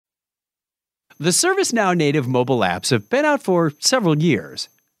The ServiceNow native mobile apps have been out for several years.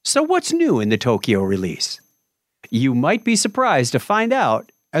 So what's new in the Tokyo release? You might be surprised to find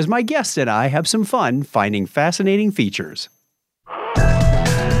out as my guest and I have some fun finding fascinating features.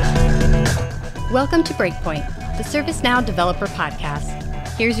 Welcome to Breakpoint, the ServiceNow Developer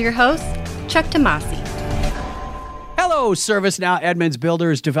Podcast. Here's your host, Chuck Tomasi. Hello, ServiceNow admins,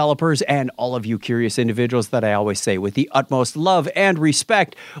 builders, developers, and all of you curious individuals that I always say with the utmost love and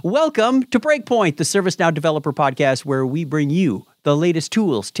respect. Welcome to Breakpoint, the ServiceNow Developer Podcast, where we bring you the latest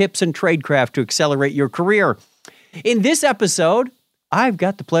tools, tips, and tradecraft to accelerate your career. In this episode, I've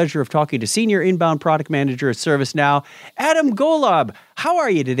got the pleasure of talking to Senior Inbound Product Manager at ServiceNow, Adam Golub. How are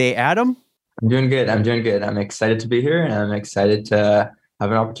you today, Adam? I'm doing good. I'm excited to be here, and I'm excited to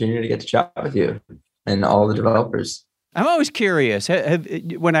have an opportunity to get to chat with you and all the developers. I'm always curious,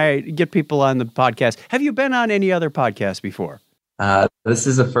 when I get people on the podcast, have you been on any other podcasts before? This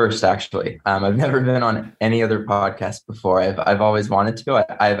is the first, actually. I've never been on any other podcast before. I've always wanted to.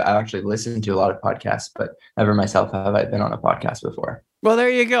 I've actually listened to a lot of podcasts, but never myself have I been on a podcast before. Well, there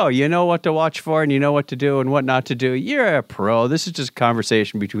you go. You know what to watch for, and you know what to do and what not to do. You're a pro. This is just a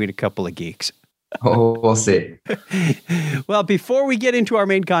conversation between a couple of geeks. Oh, we'll see. Well, before we get into our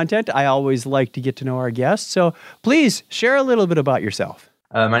main content, I always like to get to know our guests. So please share a little bit about yourself.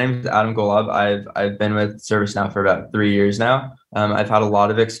 My name is Adam Golub. I've been with ServiceNow for about 3 years now. I've had a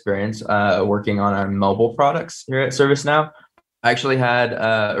lot of experience working on our mobile products here at ServiceNow. I actually had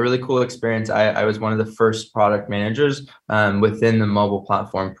a really cool experience. I was one of the first product managers within the mobile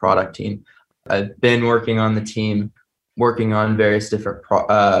platform product team. I've been working on the team, working on various different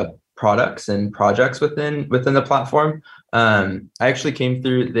products and projects within the platform. I actually came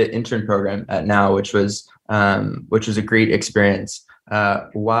through the intern program at Now, which was a great experience.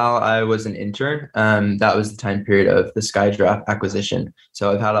 While I was an intern, that was the time period of the SkyGiraffe acquisition.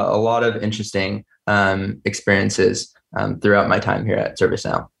 So I've had a lot of interesting experiences throughout my time here at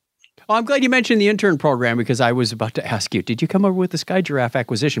ServiceNow. Well, I'm glad you mentioned the intern program because I was about to ask you, did you come over with the SkyGiraffe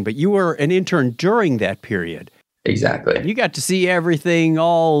acquisition? But you were an intern during that period. Exactly. You got to see everything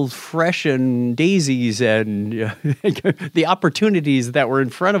all fresh and daisies and the opportunities that were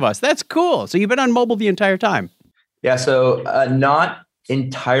in front of us. That's cool. So you've been on mobile the entire time. Yeah. So not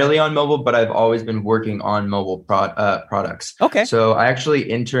entirely on mobile, but I've always been working on mobile products. Okay. So I actually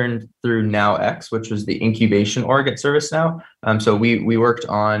interned through NowX, which was the incubation org at ServiceNow. So we worked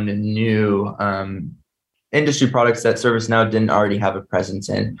on new industry products that ServiceNow didn't already have a presence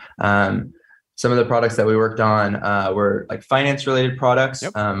in. Some of the products that we worked on were like finance-related products.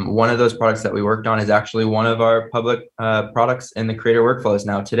 Yep. One of those products that we worked on is actually one of our public products in the creator workflows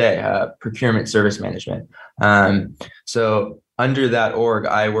now today, procurement service management. So under that org,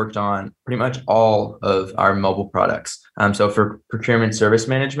 I worked on pretty much all of our mobile products. So for procurement service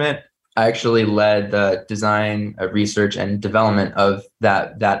management, I actually led the design, research, and development of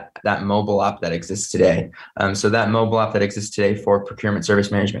that mobile app that exists today. So that mobile app that exists today for procurement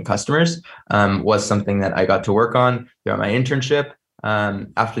service management customers was something that I got to work on throughout my internship.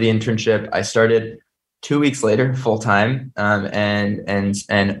 After the internship, I started 2 weeks later full time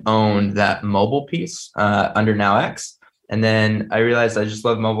and owned that mobile piece under NowX. And then I realized I just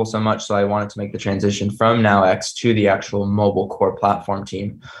love mobile so much, so I wanted to make the transition from NowX to the actual mobile core platform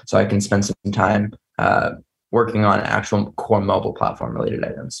team, so I can spend some time working on actual core mobile platform related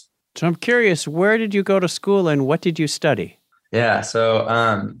items. So I'm curious, where did you go to school and what did you study? Yeah, so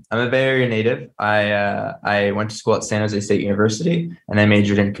I'm a Bay Area native. I went to school at San Jose State University, and I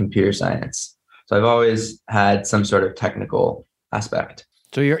majored in computer science. So I've always had some sort of technical aspect.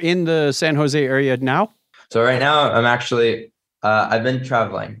 So you're in the San Jose area now? So right now, I'm actually I've been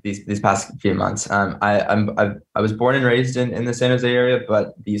traveling these past few months. I was born and raised in the San Jose area,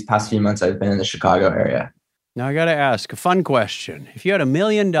 but these past few months I've been in the Chicago area. Now I got to ask a fun question. If you had $1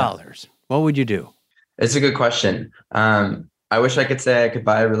 million, what would you do? It's a good question. I wish I could say I could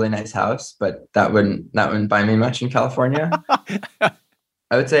buy a really nice house, but that wouldn't buy me much in California.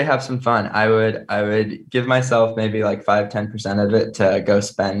 I would say have some fun. I would give myself maybe like 5-10% of it to go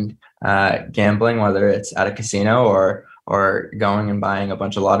spend gambling, whether it's at a casino or going and buying a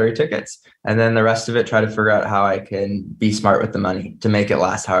bunch of lottery tickets. And then the rest of it, try to figure out how I can be smart with the money to make it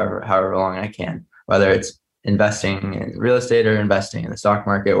last however long I can, whether it's investing in real estate or investing in the stock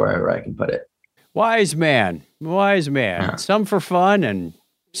market, wherever I can put it. Wise man. Yeah. Some for fun and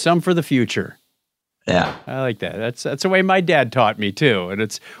some for the future. Yeah. I like that. That's the way my dad taught me too. And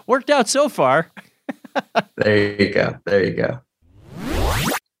it's worked out so far. There you go.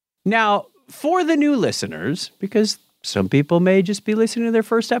 Now, for the new listeners, because some people may just be listening to their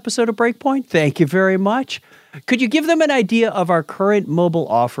first episode of Breakpoint, thank you very much. Could you give them an idea of our current mobile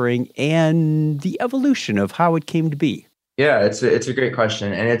offering and the evolution of how it came to be? Yeah, it's a great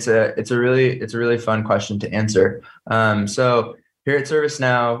question, and it's a really fun question to answer. So here at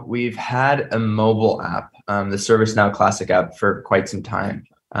ServiceNow, we've had a mobile app, the ServiceNow Classic app, for quite some time.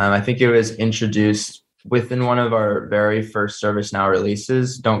 I think it was introduced within one of our very first ServiceNow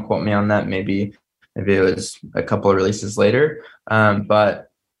releases. Don't quote me on that. Maybe it was a couple of releases later, but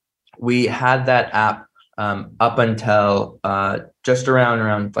we had that app up until just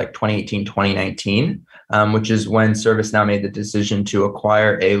around like 2018, 2019, which is when ServiceNow made the decision to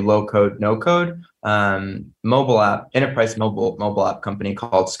acquire a low-code, no-code mobile app, enterprise mobile app company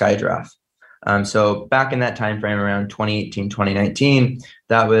called SkyGiraffe. So back in that time frame, around 2018, 2019,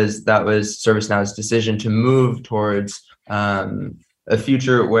 that was ServiceNow's decision to move towards a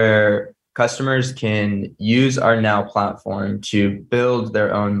future where customers can use our Now platform to build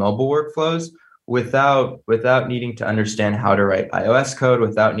their own mobile workflows without needing to understand how to write iOS code,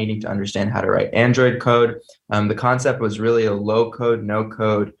 without needing to understand how to write Android code. The concept was really a low-code,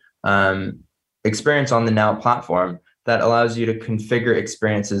 no-code experience on the Now platform that allows you to configure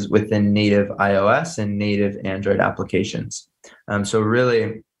experiences within native iOS and native Android applications. So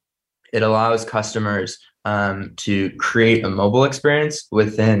really, it allows customers to create a mobile experience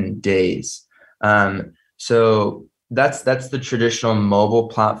within days. So that's the traditional mobile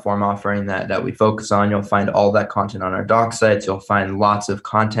platform offering that we focus on. You'll find all that content on our doc sites. You'll find lots of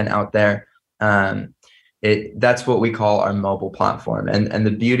content out there. That's what we call our mobile platform. And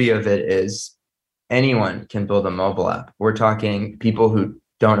the beauty of it is anyone can build a mobile app. We're talking people who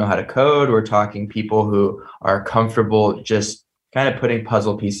don't know how to code. We're talking people who are comfortable just kind of putting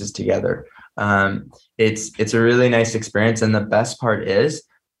puzzle pieces together. It's a really nice experience. And the best part is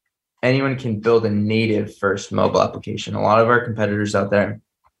anyone can build a native first mobile application. A lot of our competitors out there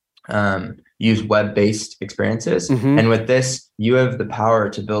use web-based experiences. Mm-hmm. And with this, you have the power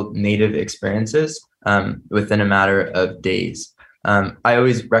to build native experiences within a matter of days. I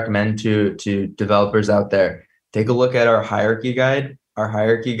always recommend to developers out there, take a look at our hierarchy guide. Our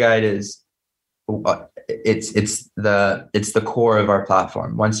hierarchy guide is it's the core of our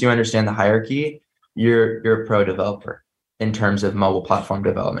platform. Once you understand the hierarchy, you're a pro developer in terms of mobile platform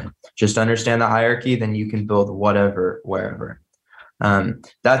development. Just understand the hierarchy, then you can build whatever, wherever.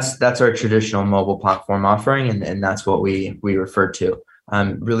 That's our traditional mobile platform offering, and that's what we refer to.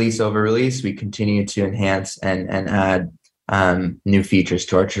 Release over release, we continue to enhance and add new features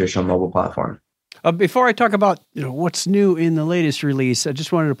to our traditional mobile platform. Before I talk about what's new in the latest release, I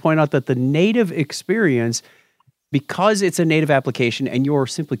just wanted to point out that the native experience, because it's a native application and you're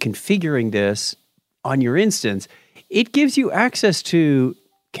simply configuring this on your instance, it gives you access to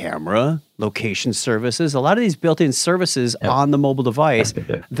camera, location services, a lot of these built-in services on the mobile device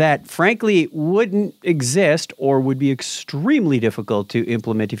that frankly wouldn't exist or would be extremely difficult to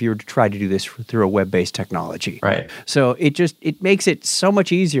implement if you were to try to do this through a web-based technology. Right. So it makes it so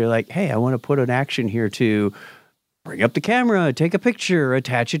much easier. Like, hey, I want to put an action here to bring up the camera, take a picture,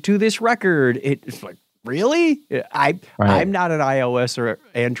 attach it to this record. It's like, really? I'm not an iOS or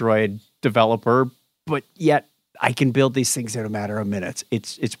Android developer, but yet I can build these things in a matter of minutes.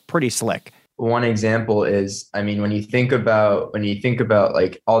 It's pretty slick. One example is, I mean, when you think about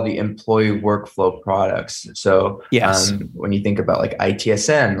like all the employee workflow products. So yes. When you think about like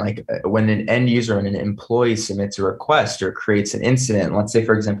ITSM, like when an end user and an employee submits a request or creates an incident, let's say,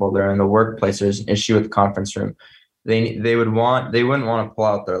 for example, they're in the workplace, there's an issue with the conference room. They wouldn't want to pull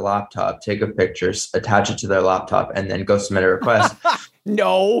out their laptop, take a picture, attach it to their laptop, and then go submit a request.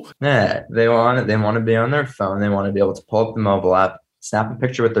 No. Yeah, they want to be on their phone. They want to be able to pull up the mobile app, snap a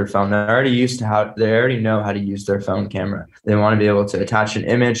picture with their phone. They already know how to use their phone camera. They want to be able to attach an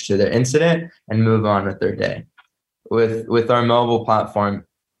image to their incident and move on with their day. With our mobile platform,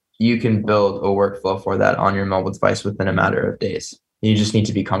 you can build a workflow for that on your mobile device within a matter of days. You just need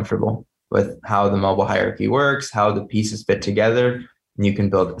to be comfortable with how the mobile hierarchy works, how the pieces fit together, and you can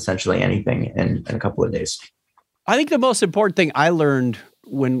build essentially anything in a couple of days. I think the most important thing I learned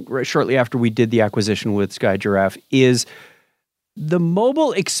shortly after we did the acquisition with SkyGiraffe is the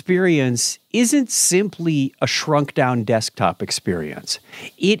mobile experience isn't simply a shrunk down desktop experience.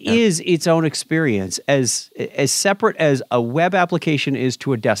 It is its own experience, as separate as a web application is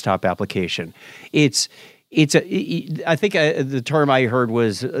to a desktop application. I think the term I heard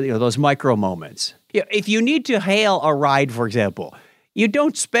was those micro moments. If you need to hail a ride, for example, you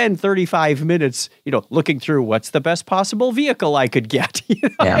don't spend 35 minutes, looking through what's the best possible vehicle I could get.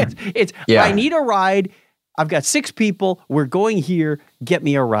 I need a ride. I've got 6 people. We're going here. Get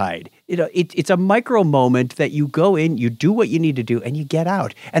me a ride. It's a micro moment that you go in, you do what you need to do, and you get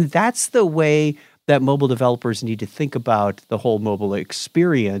out. And that's the way that mobile developers need to think about the whole mobile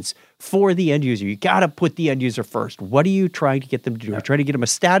experience for the end user. You got to put the end user first. What are you trying to get them to do? Are you trying to get them a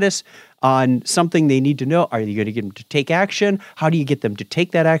status on something they need to know? Are you going to get them to take action? How do you get them to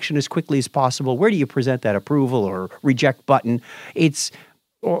take that action as quickly as possible? Where do you present that approval or reject button?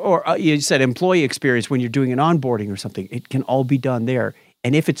 Or you said employee experience when you're doing an onboarding or something. It can all be done there.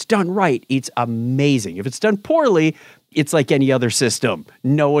 And if it's done right, it's amazing. If it's done poorly, it's like any other system.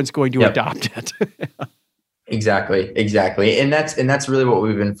 No one's going to adopt it. Exactly. And that's really what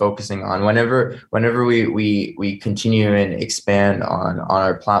we've been focusing on. Whenever we continue and expand on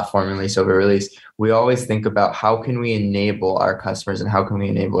our platform release over release, we always think about how can we enable our customers and how can we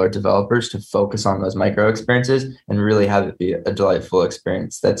enable our developers to focus on those micro experiences and really have it be a delightful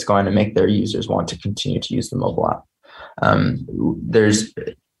experience that's going to make their users want to continue to use the mobile app.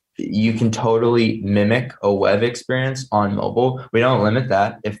 You can totally mimic a web experience on mobile. We don't limit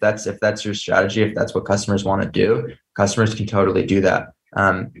that. If that's your strategy, if that's what customers want to do, customers can totally do that.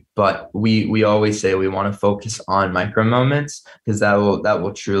 But we always say we want to focus on micro moments because that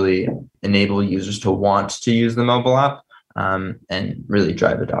will truly enable users to want to use the mobile app and really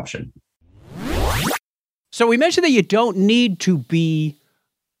drive adoption. So we mentioned that you don't need to be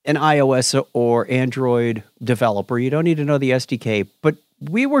an iOS or Android developer. You don't need to know the SDK, but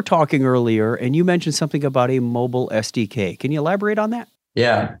we were talking earlier and you mentioned something about a mobile SDK. Can you elaborate on that?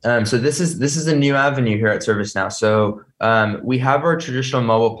 Yeah. So this is a new avenue here at ServiceNow. So we have our traditional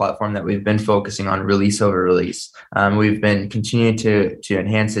mobile platform that we've been focusing on release over release. We've been continuing to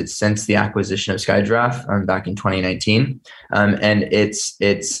enhance it since the acquisition of SkyGiraffe back in 2019. And it's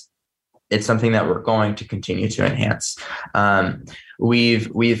something that we're going to continue to enhance.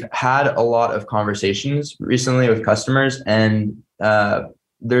 We've had a lot of conversations recently with customers, and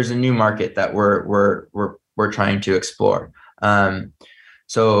there's a new market that we're trying to explore.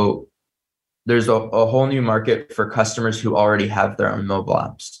 So there's a whole new market for customers who already have their own mobile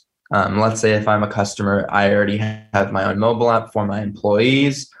apps. Let's say if I'm a customer, I already have my own mobile app for my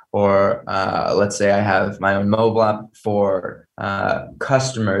employees, or let's say I have my own mobile app for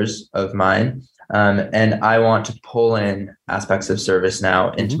customers of mine, and I want to pull in aspects of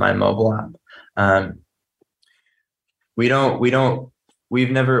ServiceNow into my mobile app. We've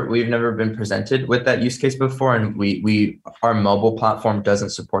never been presented with that use case before, and our mobile platform doesn't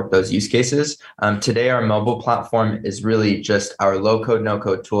support those use cases. Today, our mobile platform is really just our low-code,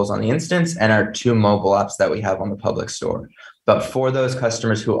 no-code tools on the instance and our 2 mobile apps that we have on the public store. But for those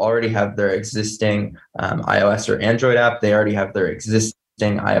customers who already have their existing iOS or Android app, they already have their existing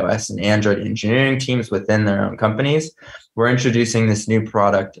iOS and Android engineering teams within their own companies. We're introducing this new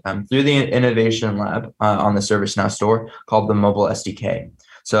product through the Innovation Lab on the ServiceNow store called the Mobile SDK.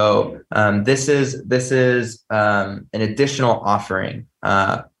 So this is an additional offering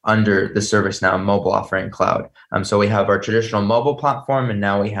under the ServiceNow mobile offering cloud. So we have our traditional mobile platform, and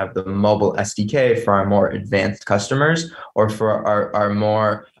now we have the mobile SDK for our more advanced customers, or for our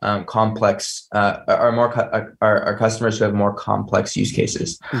more complex, our customers who have more complex use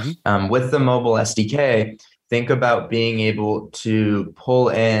cases. With the mobile SDK, think about being able to pull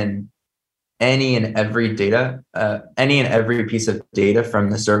in any and every piece of data from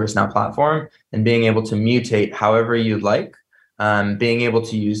the ServiceNow platform and being able to mutate however you'd like. Being able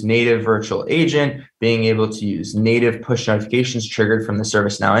to use native virtual agent, being able to use native push notifications triggered from the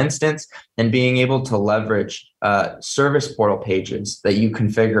ServiceNow instance, and being able to leverage service portal pages that you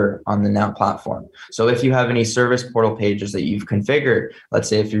configure on the Now platform. So if you have any service portal pages that you've configured, let's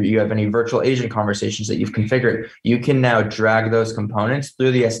say if you have any virtual agent conversations that you've configured, you can now drag those components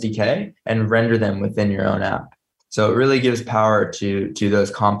through the SDK and render them within your own app. So it really gives power to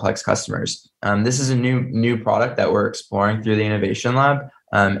those complex customers. This is a new product that we're exploring through the Innovation Lab,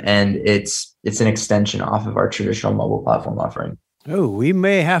 and it's an extension off of our traditional mobile platform offering. Oh, we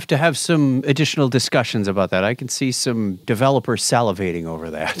may have to have some additional discussions about that. I can see some developers salivating over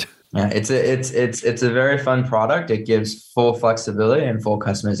that. Yeah, it's a very fun product. It gives full flexibility and full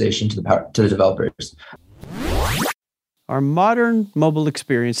customization to the developers. Our modern mobile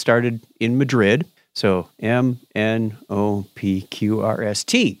experience started in Madrid. So MNOPQRST.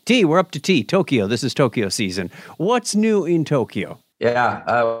 T, we're up to T, Tokyo. This is Tokyo season. What's new in Tokyo?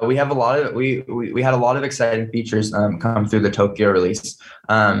 Yeah, we have a lot of we had a lot of exciting features come through the Tokyo release.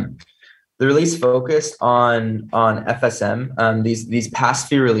 The release focused on FSM. These past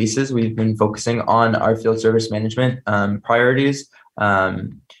few releases, we've been focusing on our field service management priorities.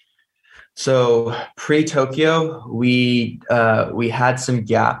 So pre-Tokyo, we had some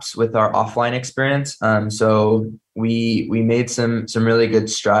gaps with our offline experience. So we made some really good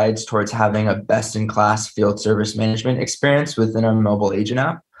strides towards having a best-in-class field service management experience within our mobile agent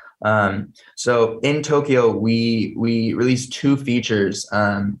app. So in Tokyo, we released two features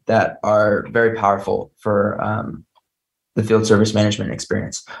that are very powerful for the field service management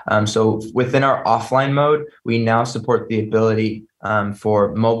experience. So within our offline mode, we now support the ability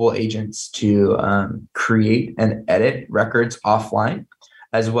for mobile agents to create and edit records offline,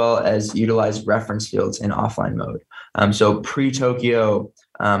 as well as utilize reference fields in offline mode. So pre-Tokyo,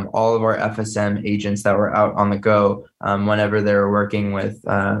 all of our FSM agents that were out on the go, whenever they were working with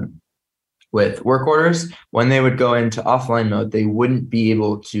work orders, when they would go into offline mode, they wouldn't be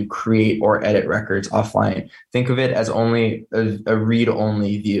able to create or edit records offline. Think of it as only a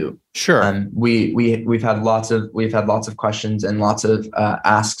read-only view. Sure. We've had lots of questions and lots of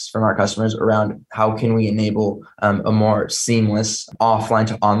asks from our customers around how can we enable a more seamless offline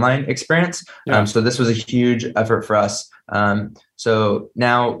to online experience. Yeah. So this was a huge effort for us. So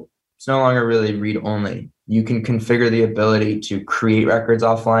now it's no longer really read-only. You can configure the ability to create records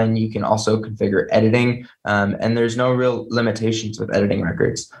offline. You can also configure editing, and there's no real limitations with editing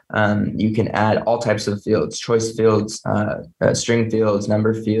records. You can add all types of fields, choice fields, string fields,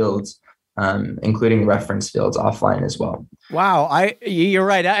 number fields, including reference fields offline as well. Wow, you're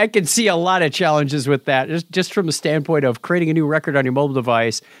right. I can see a lot of challenges with that, just from the standpoint of creating a new record on your mobile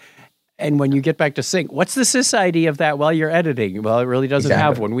device. And when you get back to sync, what's the SysID of that while you're editing? Well, it really doesn't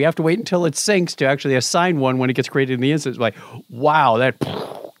have one. We have to wait until it syncs to actually assign one when it gets created in the instance. Like, wow,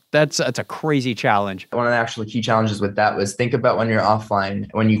 that's a crazy challenge. One of the actual key challenges with that was think about when you're offline,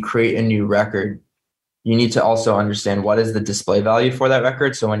 when you create a new record, you need to also understand what is the display value for that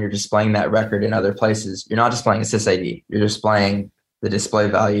record. So when you're displaying that record in other places, you're not displaying a SysID, you're displaying the display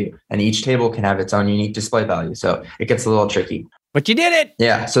value, and each table can have its own unique display value. So it gets a little tricky. But you did it.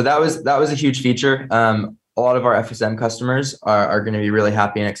 Yeah. So that was a huge feature. A lot of our FSM customers are going to be really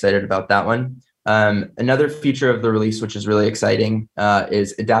happy and excited about that one. Another feature of the release, which is really exciting,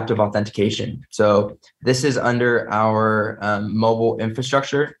 is adaptive authentication. So this is under our mobile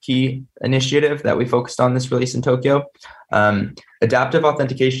infrastructure key initiative that we focused on this release in Tokyo. Adaptive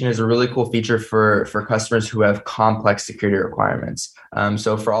authentication is a really cool feature for customers who have complex security requirements.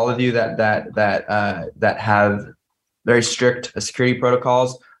 So for all of you that have very strict security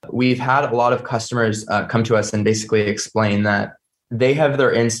protocols, we've had a lot of customers come to us and basically explain that they have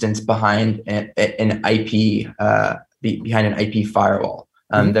their instance behind an IP firewall.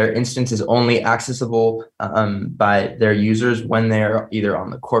 Their instance is only accessible by their users when they're either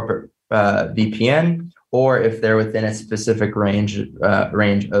on the corporate VPN or if they're within a specific range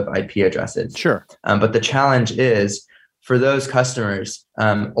of IP addresses. Sure. But the challenge is, for those customers,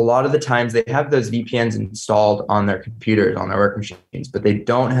 a lot of the times they have those VPNs installed on their computers, on their work machines, but they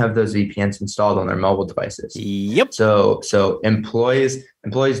don't have those VPNs installed on their mobile devices. Yep. So employees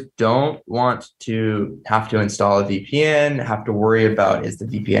don't want to have to install a VPN, have to worry about, is the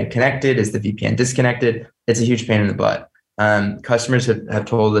VPN connected? Is the VPN disconnected? It's a huge pain in the butt. Customers have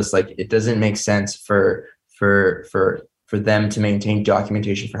told us, like, it doesn't make sense for them to maintain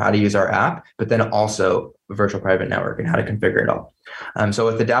documentation for how to use our app, but then also a virtual private network and how to configure it all. So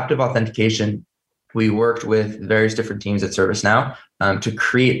with adaptive authentication, we worked with various different teams at ServiceNow to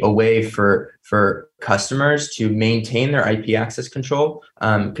create a way for customers to maintain their IP access control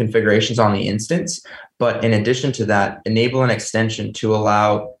configurations on the instance. But in addition to that, enable an extension to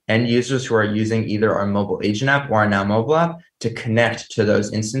allow end users who are using either our mobile agent app or our Now Mobile app to connect to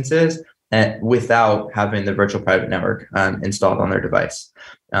those instances without having the virtual private network installed on their device.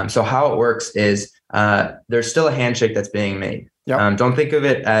 So how it works is there's still a handshake that's being made. Yep. Don't think of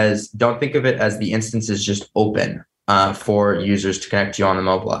it as the instance is just open for users to connect to you on the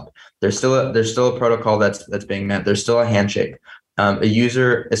mobile app. There's still a protocol that's being met. There's still a handshake. A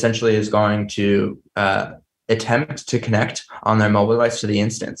user essentially is going to attempt to connect on their mobile device to the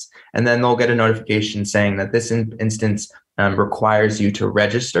instance, and then they'll get a notification saying that this instance requires you to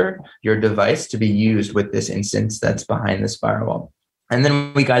register your device to be used with this instance that's behind this firewall. And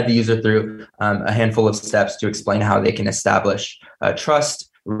then we guide the user through a handful of steps to explain how they can establish trust,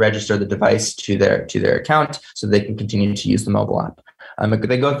 register the device to their account so they can continue to use the mobile app.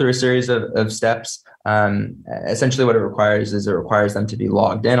 They go through a series of steps. Essentially what it requires them to be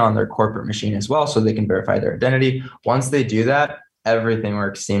logged in on their corporate machine as well so they can verify their identity. Once they do that, everything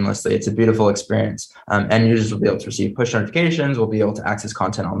works seamlessly. It's a beautiful experience. End users will be able to receive push notifications, will be able to access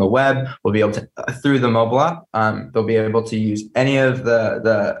content on the web, will be able to, through the mobile app, they'll be able to use any of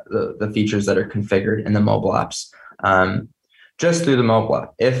the features that are configured in the mobile apps. Just through the mobile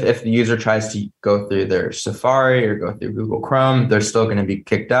app. If the user tries to go through their Safari or go through Google Chrome, they're still going to be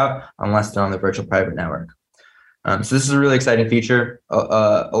kicked out unless they're on the virtual private network. So this is a really exciting feature.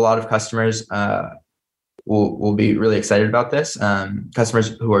 A lot of customers will be really excited about this. Customers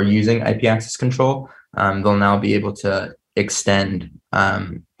who are using IP access control, they'll now be able to extend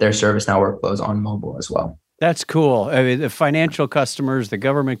their ServiceNow workflows on mobile as well. That's cool. I mean, the financial customers, the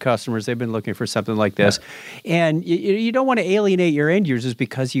government customers, they've been looking for something like this. Yeah. And you don't want to alienate your end users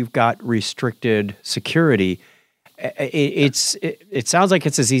because you've got restricted security. It sounds like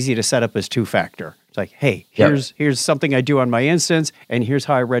it's as easy to set up as two-factor. It's like, hey, here's something I do on my instance, and here's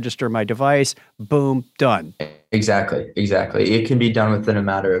how I register my device. Boom, done. Exactly. It can be done within a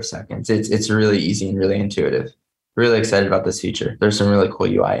matter of seconds. It's really easy and really intuitive. Really excited about this feature. There's some really cool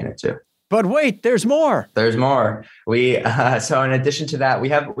UI in it too. But wait, there's more. There's more. So in addition to that, we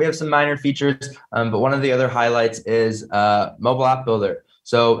have some minor features, but one of the other highlights is Mobile App Builder.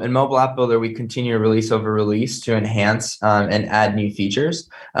 So in Mobile App Builder, we continue release over release to enhance and add new features.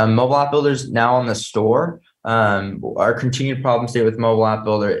 Mobile App Builder is now on the store. Our continued problem state with Mobile App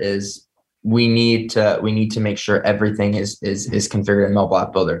Builder is we need to make sure everything is configured in Mobile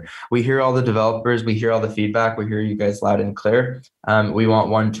App Builder. We hear all the developers, we hear all the feedback, we hear you guys loud and clear. We want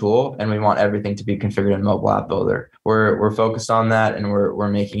one tool, and we want everything to be configured in Mobile App Builder. We're focused on that, and we're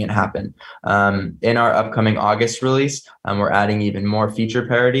making it happen. In our upcoming August release, we're adding even more feature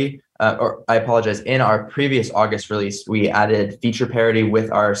parity. In our previous August release, we added feature parity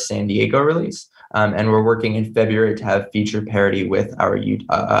with our San Diego release. And we're working in February to have feature parity with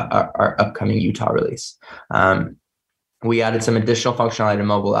our upcoming Utah release. We added some additional functionality to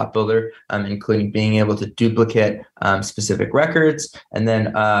Mobile App Builder, including being able to duplicate specific records. And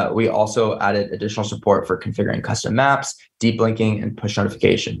then we also added additional support for configuring custom maps, deep linking, and push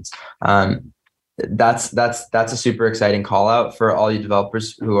notifications. That's a super exciting call out for all you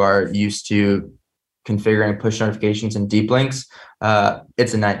developers who are used to configuring push notifications and deep links.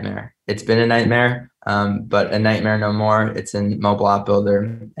 It's a nightmare. It's been a nightmare, but a nightmare no more. It's in Mobile App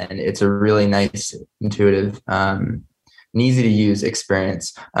Builder, and it's a really nice, intuitive, and easy to use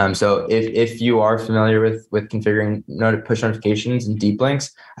experience. So if you are familiar with configuring push notifications and deep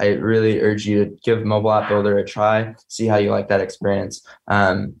links, I really urge you to give Mobile App Builder a try, see how you like that experience.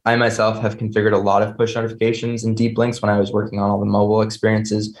 I myself have configured a lot of push notifications and deep links when I was working on all the mobile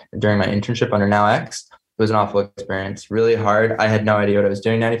experiences during my internship under NowX. It was an awful experience, really hard. I had no idea what I was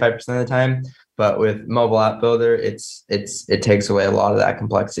doing 95% of the time, but with Mobile App Builder, it takes away a lot of that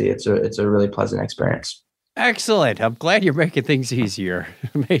complexity. It's a really pleasant experience. Excellent. I'm glad you're making things easier.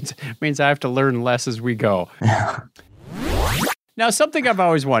 It means I have to learn less as we go. Now, something I've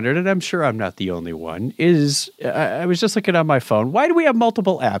always wondered, and I'm sure I'm not the only one, is I was just looking on my phone. Why do we have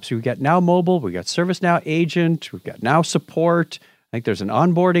multiple apps? We've got Now Mobile, we've got ServiceNow Agent, we've got Now Support. I think there's an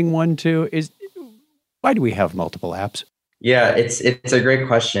onboarding one too. Why do we have multiple apps? Yeah, it's a great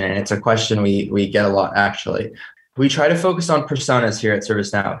question, and it's a question we get a lot, actually. We try to focus on personas here at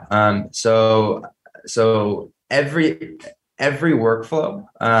ServiceNow. So every workflow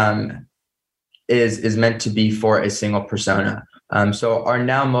is meant to be for a single persona. So our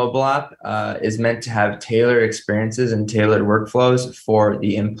Now Mobile app is meant to have tailored experiences and tailored workflows for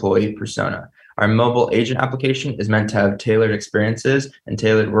the employee persona. Our mobile agent application is meant to have tailored experiences and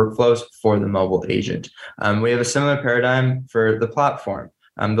tailored workflows for the mobile agent. We have a similar paradigm for the platform,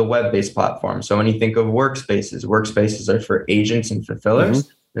 the web-based platform. So when you think of workspaces are for agents and fulfillers.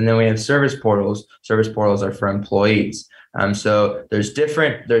 Mm-hmm. And then we have service portals. Service portals are for employees. So there's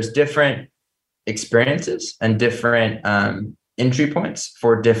different experiences and different entry points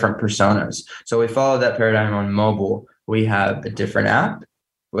for different personas. So we follow that paradigm on mobile. We have a different app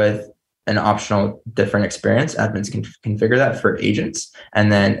with an optional different experience. Admins can configure that for agents,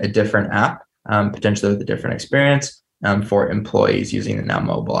 and then a different app, potentially with a different experience for employees using the Now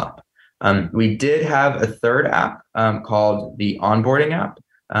Mobile app. We did have a third app called the onboarding app.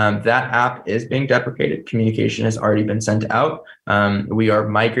 That app is being deprecated. Communication has already been sent out. We are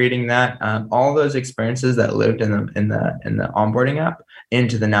migrating that all those experiences that lived in the onboarding app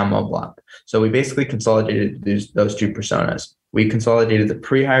into the Now Mobile app. So we basically consolidated those two personas. We consolidated the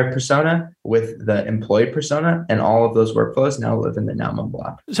pre-hire persona with the employee persona, and all of those workflows now live in the Now Mobile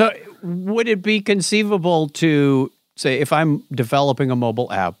app. So would it be conceivable to say, if I'm developing a mobile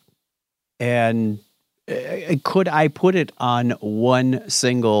app, and could I put it on one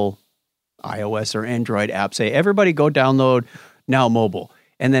single iOS or Android app, say, everybody go download Now Mobile,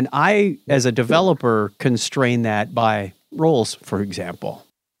 and then I, as a developer, constrain that by roles, for example?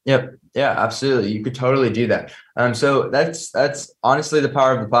 Yep. Yeah, absolutely. You could totally do that. So that's honestly the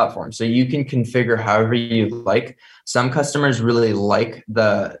power of the platform. So you can configure however you like. Some customers really like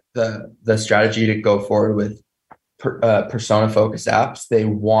the strategy to go forward with persona focused apps. They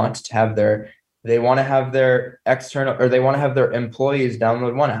want to have their external, or they want to have their employees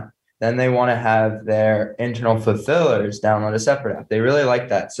download one app. then they want to have their internal fulfillers download a separate app. They really like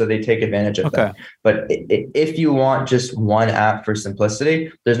that, so they take advantage of that. But if you want just one app for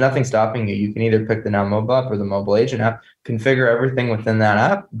simplicity, there's nothing stopping you. You can either pick the Now Mobile app or the mobile agent app, configure everything within that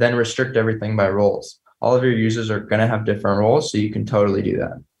app, then restrict everything by roles. All of your users are going to have different roles, so you can totally do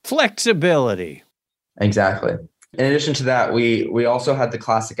that. Flexibility. Exactly. In addition to that, we also had the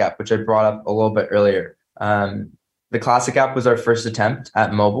Classic app, which I brought up a little bit earlier. The Classic app was our first attempt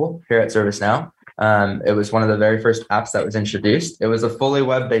at mobile here at ServiceNow. It was one of the very first apps that was introduced. It was a fully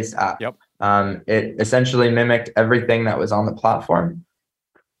web-based app. Yep. It essentially mimicked everything that was on the platform.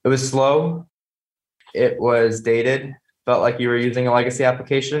 It was slow. It was dated. Felt like you were using a legacy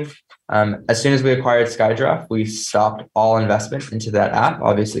application. As soon as we acquired SkyDraft, we stopped all investment into that app,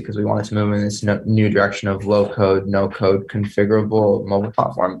 obviously, because we wanted to move in this new direction of low code, no code, configurable mobile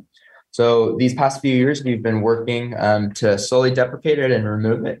platform. So these past few years, we've been working to slowly deprecate it and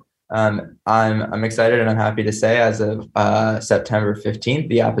remove it. I'm excited and I'm happy to say as of September 15th,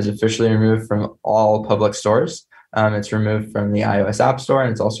 the app is officially removed from all public stores. It's removed from the iOS App Store,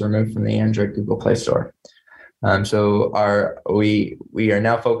 and it's also removed from the Android Google Play Store. So we are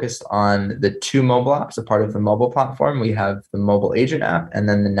now focused on the two mobile apps, a part of the mobile platform. We have the mobile agent app and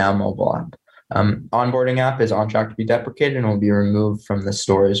then the Now Mobile app. Onboarding app is on track to be deprecated and will be removed from the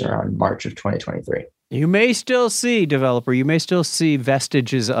stores around March of 2023. You may still see, developer, you may still see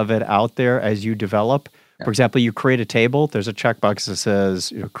vestiges of it out there as you develop. For example, you create a table, there's a checkbox that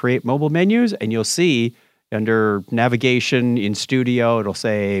says, create mobile menus, and you'll see under navigation in Studio, it'll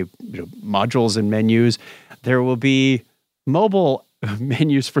say modules and menus. There will be mobile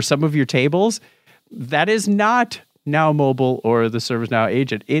menus for some of your tables. That is not Now Mobile or the ServiceNow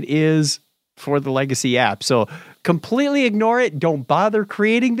agent. It is for the legacy app. So completely ignore it. Don't bother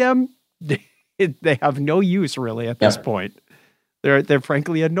creating them. They have no use really at this point. They're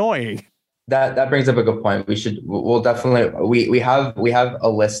frankly annoying. That brings up a good point. We'll definitely we have a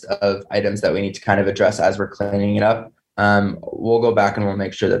list of items that we need to kind of address as we're cleaning it up. We'll go back and we'll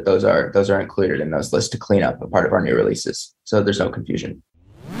make sure that those are included in those lists to clean up a part of our new releases, so there's no confusion.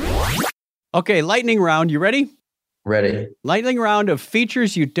 Okay, lightning round. You ready? Ready. Lightning round of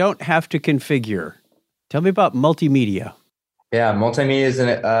features you don't have to configure. Tell me about multimedia. Yeah, multimedia is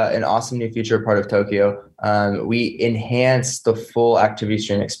an awesome new feature, part of Tokio. We enhance the full activity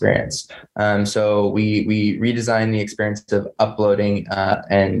stream experience. So we redesign the experience of uploading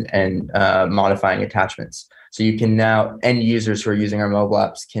and modifying attachments. So you can now, end users who are using our mobile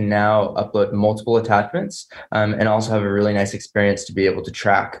apps can now upload multiple attachments and also have a really nice experience to be able to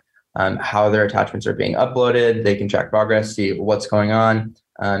track how their attachments are being uploaded. They can track progress, see what's going on.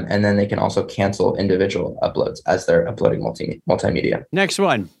 And then they can also cancel individual uploads as they're uploading multimedia. Next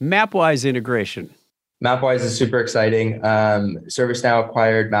one, Mapwise integration. Mapwise is super exciting. ServiceNow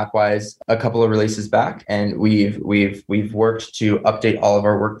acquired Mapwise a couple of releases back, and we've worked to update all of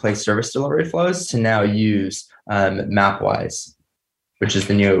our workplace service delivery flows to now use Mapwise, which is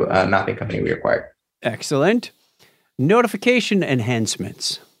the new mapping company we acquired. Excellent. Notification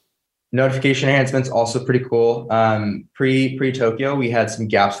enhancements. Notification enhancements, also pretty cool. Pre-Tokio, we had some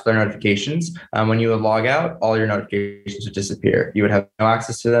gaps with our notifications. When you would log out, all your notifications would disappear. You would have no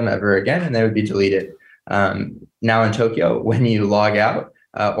access to them ever again, and they would be deleted. Now in Tokio, when you log out,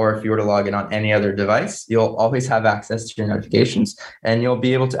 or if you were to log in on any other device, you'll always have access to your notifications, and you'll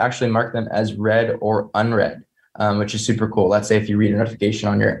be able to actually mark them as read or unread. Which is super cool. Let's say if you read a notification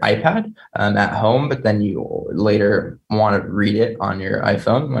on your iPad at home, but then you later want to read it on your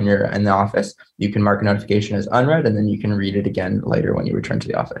iPhone when you're in the office, you can mark a notification as unread, and then you can read it again later when you return to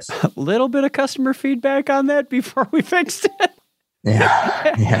the office. A little bit of customer feedback on that before we fixed it.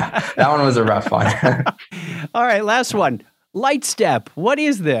 Yeah, that one was a rough one. All right, last one. Lightstep. What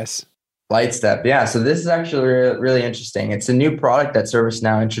is this? Lightstep. Yeah. So this is actually really interesting. It's a new product that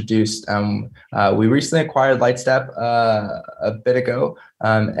ServiceNow introduced. We recently acquired Lightstep a bit ago.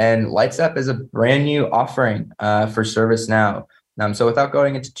 And Lightstep is a brand new offering for ServiceNow. So without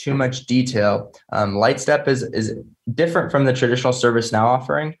going into too much detail, Lightstep is different from the traditional ServiceNow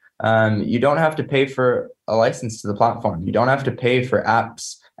offering. You don't have to pay for a license to the platform. You don't have to pay for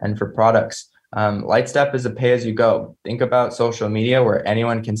apps and for products. Lightstep is a pay-as-you-go. Think about social media where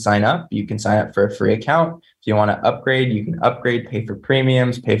anyone can sign up. You can sign up for a free account. If you want to upgrade, you can upgrade, pay for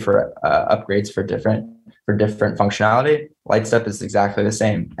premiums, pay for upgrades for different functionality. Lightstep is exactly the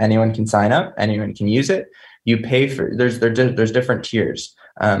same. Anyone can sign up. Anyone can use it. You pay for, there's different tiers.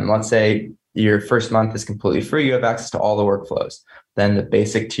 Let's say your first month is completely free. You have access to all the workflows. Then the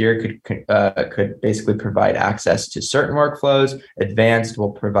basic tier could basically provide access to certain workflows. Advanced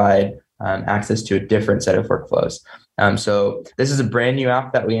will provide access to a different set of workflows. So this is a brand new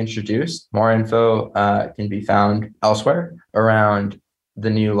app that we introduced. More info can be found elsewhere around the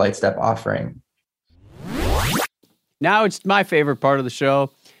new Lightstep offering. Now it's my favorite part of the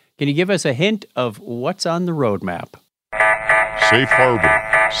show. Can you give us a hint of what's on the roadmap? Safe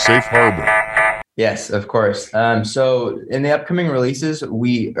harbor. Safe harbor. Yes, of course. So in the upcoming releases,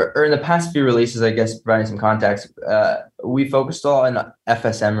 or in the past few releases, I guess, providing some context, we focused a lot on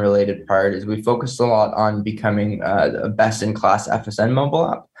FSM related priorities. We focused a lot on becoming a best in class FSM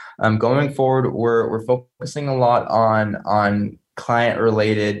mobile app. Going forward, we're focusing a lot on client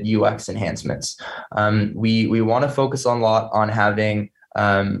related UX enhancements. We want to focus a lot on having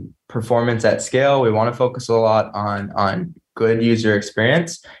performance at scale. We want to focus a lot on good user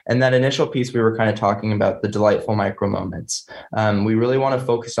experience. And that initial piece, we were kind of talking about the delightful micro moments. We really want to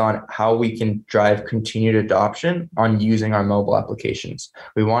focus on how we can drive continued adoption on using our mobile applications.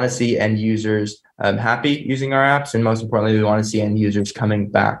 We want to see end users happy using our apps. And most importantly, we want to see end users coming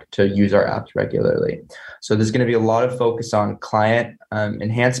back to use our apps regularly. So there's going to be a lot of focus on client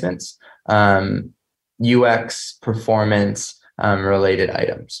enhancements, UX, performance related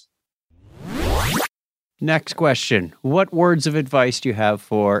items. Next question. What words of advice do you have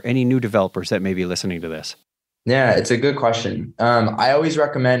for any new developers that may be listening to this? Yeah, it's a good question. I always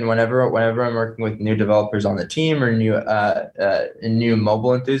recommend whenever I'm working with new developers on the team or new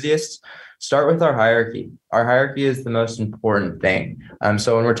mobile enthusiasts, start with our hierarchy. Our hierarchy is the most important thing.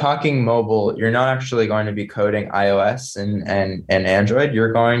 So when we're talking mobile, you're not actually going to be coding iOS and Android.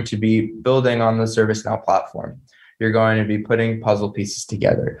 You're going to be building on the ServiceNow platform. You're going to be putting puzzle pieces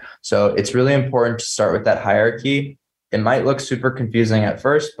together. So it's really important to start with that hierarchy. It might look super confusing at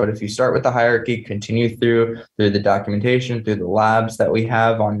first, but if you start with the hierarchy, continue through the documentation, through the labs that we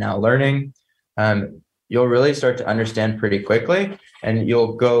have on Now Learning, you'll really start to understand pretty quickly. And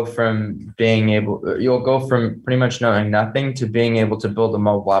you'll go from pretty much knowing nothing to being able to build a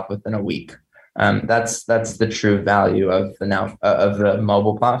mobile app within a week. That's the true value of the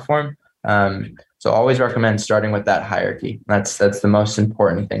mobile platform. So always recommend starting with that hierarchy. That's the most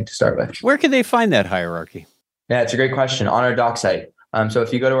important thing to start with. Where can they find that hierarchy? Yeah, it's a great question. On our doc site. So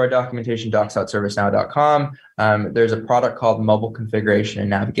if you go to our documentation, docs.servicenow.com, there's a product called Mobile Configuration and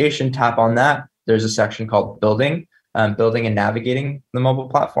Navigation. Tap on that. There's a section called Building and Navigating the Mobile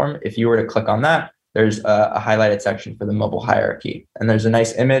Platform. If you were to click on that, there's a highlighted section for the mobile hierarchy. And there's a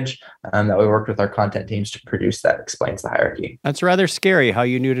nice image that we worked with our content teams to produce that explains the hierarchy. That's rather scary how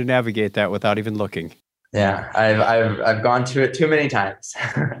you knew to navigate that without even looking. Yeah, I've gone to it too many times.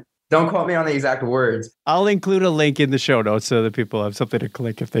 Don't quote me on the exact words. I'll include a link in the show notes so that people have something to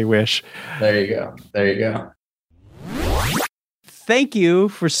click if they wish. There you go. Thank you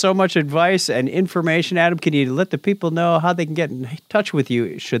for so much advice and information, Adam. Can you let the people know how they can get in touch with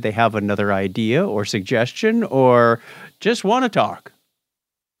you should they have another idea or suggestion or just want to talk?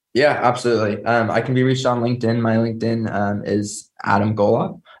 Yeah, absolutely. I can be reached on LinkedIn. My LinkedIn is Adam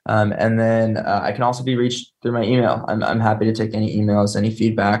Golub. And then I can also be reached through my email. I'm happy to take any emails, any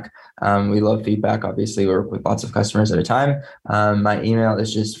feedback. We love feedback. Obviously, we work with lots of customers at a time. My email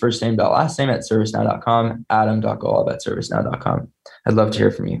is just first name dot last name at servicenow.com, adam.golub@servicenow.com. I'd love to hear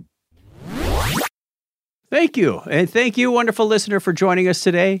from you. Thank you. And thank you, wonderful listener, for joining us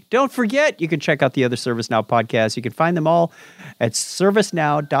today. Don't forget, you can check out the other ServiceNow podcasts. You can find them all at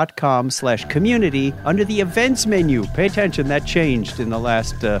servicenow.com/community under the events menu. Pay attention, that changed in the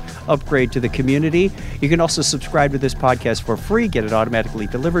last upgrade to the community. You can also subscribe to this podcast for free, get it automatically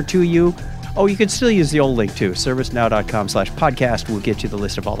delivered to you. Oh, you can still use the old link too. Servicenow.com/podcast will get you the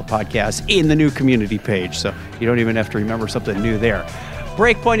list of all the podcasts in the new community page. So you don't even have to remember something new there.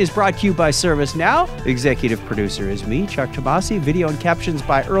 Breakpoint is brought to you by ServiceNow. Executive producer is me, Chuck Tomasi. Video and captions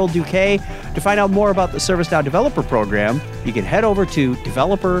by Earl Duque. To find out more about the ServiceNow Developer Program, you can head over to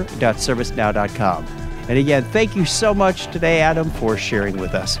developer.servicenow.com. And again, thank you so much today, Adam, for sharing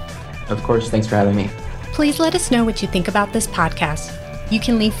with us. Of course, thanks for having me. Please let us know what you think about this podcast. You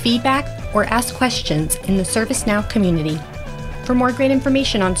can leave feedback or ask questions in the ServiceNow community. For more great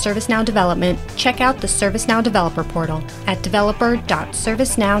information on ServiceNow development, check out the ServiceNow Developer Portal at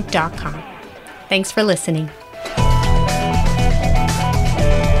developer.servicenow.com. Thanks for listening.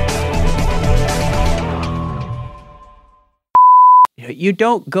 You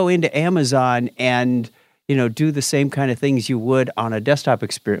don't go into Amazon and do the same kind of things you would on a desktop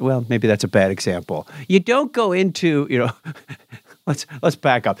experience. Well, maybe that's a bad example. You don't go into, let's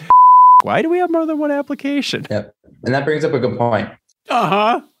back up. Why do we have more than one application? Yep. And that brings up a good point.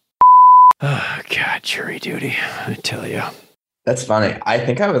 Oh, God, jury duty, I tell you. That's funny. I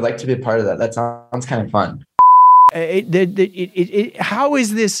think I would like to be a part of that. That sounds kind of fun. How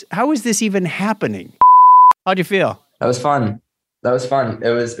is this even happening? How'd you feel? That was fun. It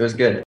was good.